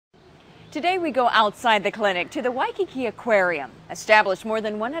Today we go outside the clinic to the Waikiki Aquarium. Established more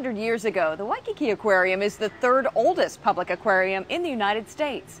than 100 years ago, the Waikiki Aquarium is the third oldest public aquarium in the United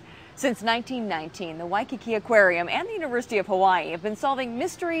States. Since 1919, the Waikiki Aquarium and the University of Hawaii have been solving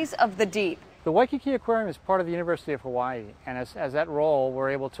mysteries of the deep. The Waikiki Aquarium is part of the University of Hawaii, and as that role,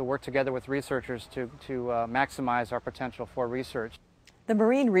 we're able to work together with researchers to maximize our potential for research. The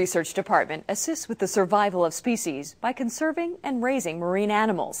Marine Research Department assists with the survival of species by conserving and raising marine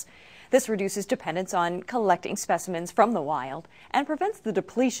animals. This reduces dependence on collecting specimens from the wild and prevents the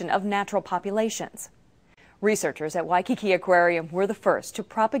depletion of natural populations. Researchers at Waikiki Aquarium were the first to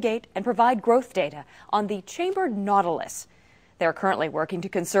propagate and provide growth data on the chambered nautilus. They are currently working to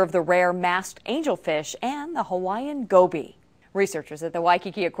conserve the rare masked angelfish and the Hawaiian goby. Researchers at the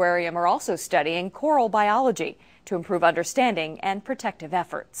Waikiki Aquarium are also studying coral biology to improve understanding and protective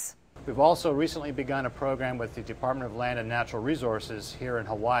efforts. We've also recently begun a program with the Department of Land and Natural Resources here in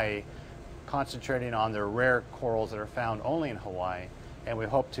Hawaii, concentrating on the rare corals that are found only in Hawaii. And we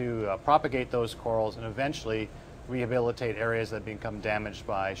hope to propagate those corals and eventually rehabilitate areas that become damaged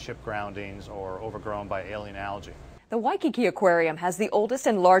by ship groundings or overgrown by alien algae. The Waikiki Aquarium has the oldest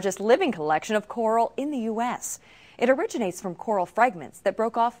and largest living collection of coral in the U.S. It originates from coral fragments that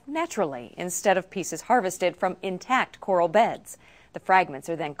broke off naturally instead of pieces harvested from intact coral beds. The fragments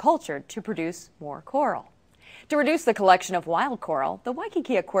are then cultured to produce more coral. To reduce the collection of wild coral, the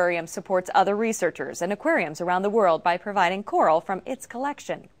Waikiki Aquarium supports other researchers and aquariums around the world by providing coral from its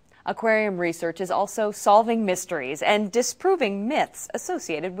collection. Aquarium research is also solving mysteries and disproving myths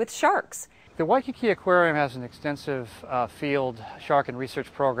associated with sharks. The Waikiki Aquarium has an extensive field shark and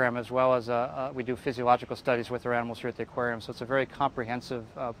research program, as well as we do physiological studies with our animals here at the aquarium, so it's a very comprehensive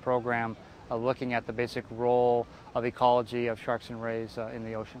program looking at the basic role of ecology of sharks and rays in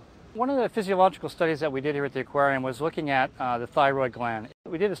the ocean. One of the physiological studies that we did here at the aquarium was looking at the thyroid gland.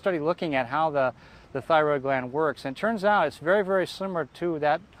 We did a study looking at how the thyroid gland works, and it turns out it's very, very similar to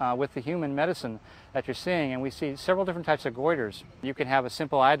that with the human medicine that you're seeing, and we see several different types of goiters. You can have a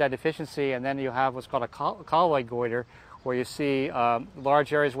simple iodide deficiency, and then you have what's called a colloid goiter, where you see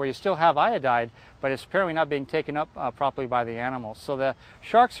large areas where you still have iodide, but it's apparently not being taken up properly by the animals. So the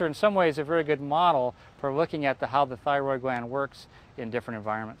sharks are in some ways a very good model for looking at how the thyroid gland works in different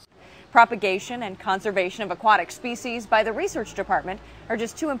environments. Propagation and conservation of aquatic species by the research department are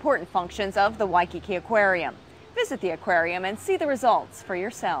just two important functions of the Waikiki Aquarium. Visit the aquarium and see the results for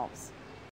yourselves.